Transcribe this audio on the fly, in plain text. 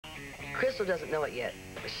Crystal doesn't know it yet,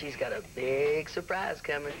 but she's got a big surprise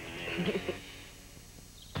coming.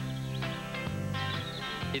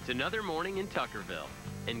 It's another morning in Tuckerville,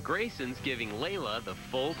 and Grayson's giving Layla the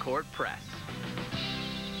full court press.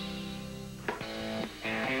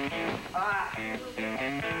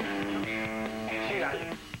 She got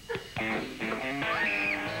it.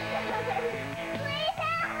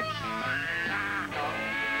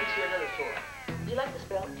 You like the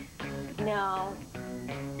spell? No.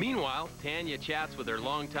 Meanwhile, Tanya chats with her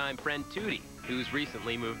longtime friend Tootie, who's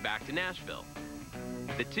recently moved back to Nashville.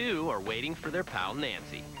 The two are waiting for their pal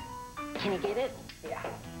Nancy. Can you get it? Yeah.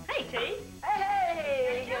 Hey, T.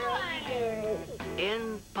 Hey!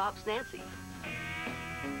 In pops Nancy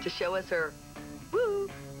to show us her, woo,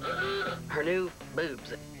 her new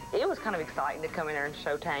boobs. It was kind of exciting to come in there and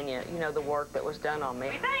show Tanya, you know, the work that was done on me.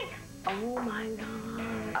 What do you think? Oh, my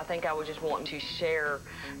God. I think I was just wanting to share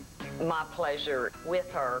my pleasure with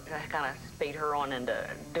her, to kind of speed her on into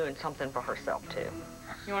doing something for herself, too.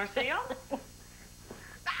 You want to see them?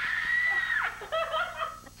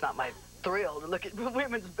 It's not my thrill to look at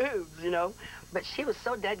women's boobs, you know, but she was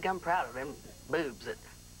so dead-gum proud of them boobs that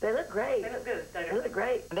they look great. They look good. They look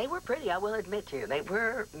great. They were pretty, I will admit to you. They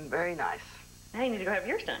were very nice. Now you need to go have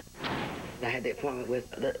yours done. I had the appointment with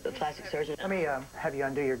the plastic surgeon. Let me have you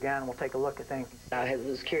undo your gown. We'll take a look at things. I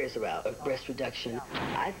was curious about breast reduction.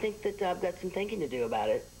 I think that I've got some thinking to do about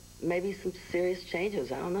it. Maybe some serious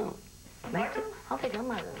changes. I don't know. Maybe, I think I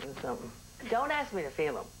might have done something. Don't ask me to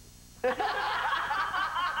feel them.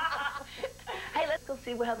 Hey, let's go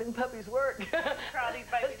see how them puppies work. Let's try them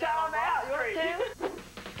out. You want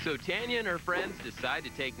to? So Tanya and her friends decide to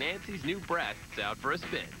take Nancy's new breasts out for a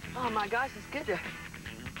spin. Oh, my gosh, it's good to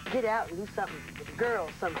get out and do something with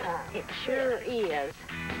girls sometime. It sure is.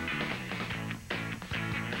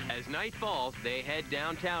 As night falls, they head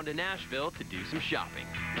downtown to Nashville to do some shopping.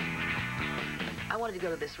 I wanted to go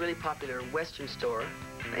to this really popular Western store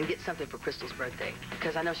and get something for Crystal's birthday,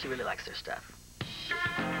 because I know she really likes their stuff.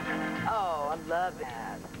 Oh, I love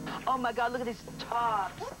that. Oh, my God, look at these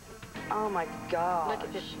tops. Oh, my God. Look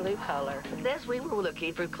at this blue color. As we were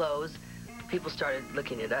looking for clothes, people started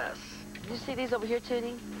looking at us. Did you see these over here,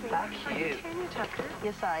 Tootie? How cute. Tanya Tucker,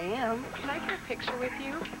 Yes, I am. can I get a picture with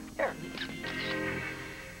you? Here.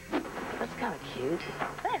 That's kind of cute.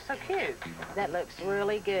 That's so cute. That looks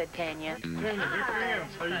really good, Tanya.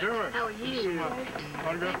 How you doing? How are you?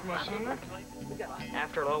 Autograph for my son?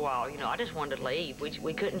 After a little while, you know, I just wanted to leave.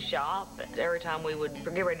 We couldn't shop. Every time we would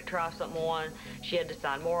get ready to try something on, she had to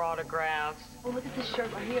sign more autographs. Oh, look at this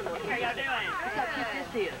shirt right here. Look. How y'all doing? Look how cute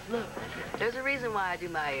this is. Look. There's a reason why I do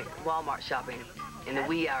my Walmart shopping in the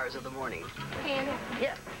wee hours of the morning. Candy?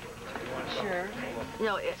 Yeah. Sure. You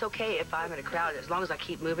know, it's okay if I'm in a crowd as long as I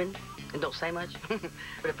keep moving and don't say much.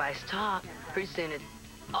 But if I stop, pretty soon it's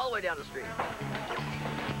all the way down the street.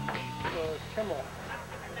 Kimmel.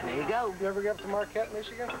 There you go. You ever get up to Marquette,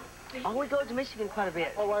 Michigan? Oh, we go to Michigan quite a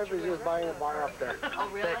bit. My wife is just buying a bar up there. Oh,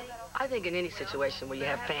 really? But I think in any situation where you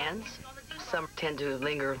have fans, some tend to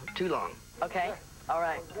linger too long. Okay? All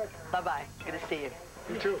right. Bye-bye. Good to see you.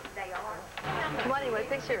 You too. Come on, anyway,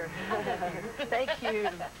 picture. Thank you.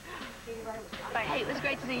 Hey, it was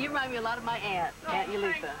great to see you. You remind me a lot of my aunt, Aunt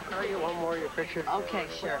Yulitha. Can I get one more of your pictures? Okay,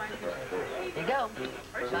 sure. Here you go.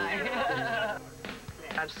 Bye.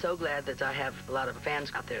 I'm so glad that I have a lot of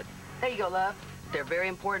fans out there. There you go, love. They're very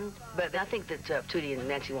important, but I think that Tootie and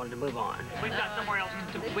Nancy wanted to move on. We've got somewhere else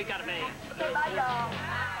we gotta be. Okay, bye, y'all.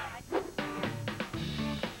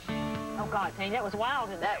 Oh, God, Tanya, that was wild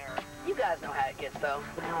in there. You guys know how it gets, though.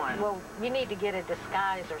 Well, you need to get a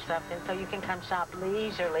disguise or something so you can come shop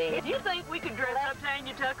leisurely. Do you think we could dress up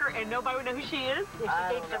Tanya Tucker and nobody would know who she is? If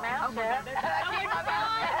she keeps her mouth shut.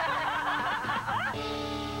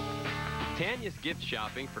 Tanya's gift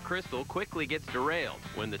shopping for Crystal quickly gets derailed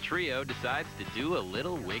when the trio decides to do a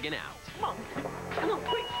little wigging out. Come on. Come on,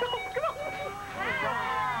 quick. Come on. Come on.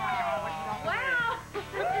 Wow!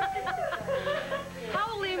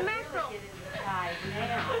 Holy mackerel!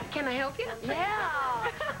 Can I help you? Yeah.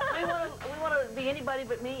 we want to be anybody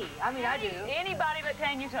but me. I mean, I do. Anybody but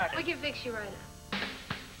Tanya Tucker. We can fix you right now.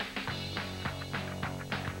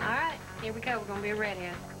 All right, here we go. We're gonna be a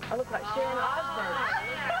redhead. I look like Sharon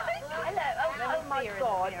Osbourne. Oh, my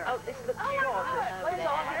God. Oh, this looks gorgeous. What is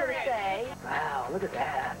all going to say? Wow, look at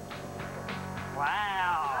that.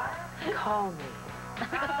 Wow. Call me.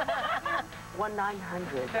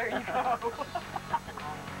 1-900. There you go.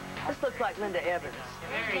 This looks like Linda Evans.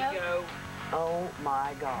 There you go. Oh,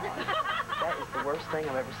 my God. That is the worst thing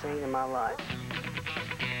I've ever seen in my life.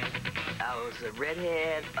 I was a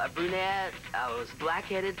redhead, a brunette, I was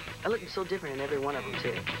black-headed. I looked so different in every one of them,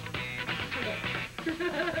 too.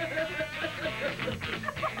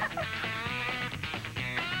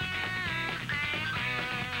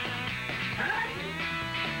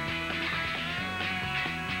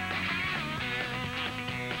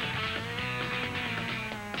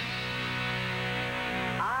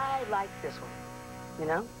 like this one, you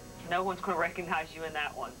know? No one's going to recognize you in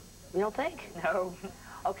that one. You don't think? No.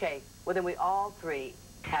 Okay, well then we all three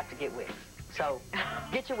have to get wigs. So,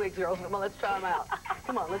 get your wigs, girls. Come on, let's try them out.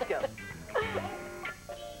 Come on, let's go.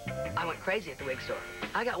 I went crazy at the wig store.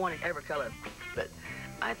 I got one in every color, but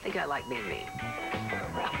I think I like being me.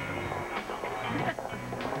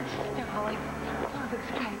 Holly. Oh,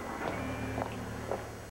 looks great.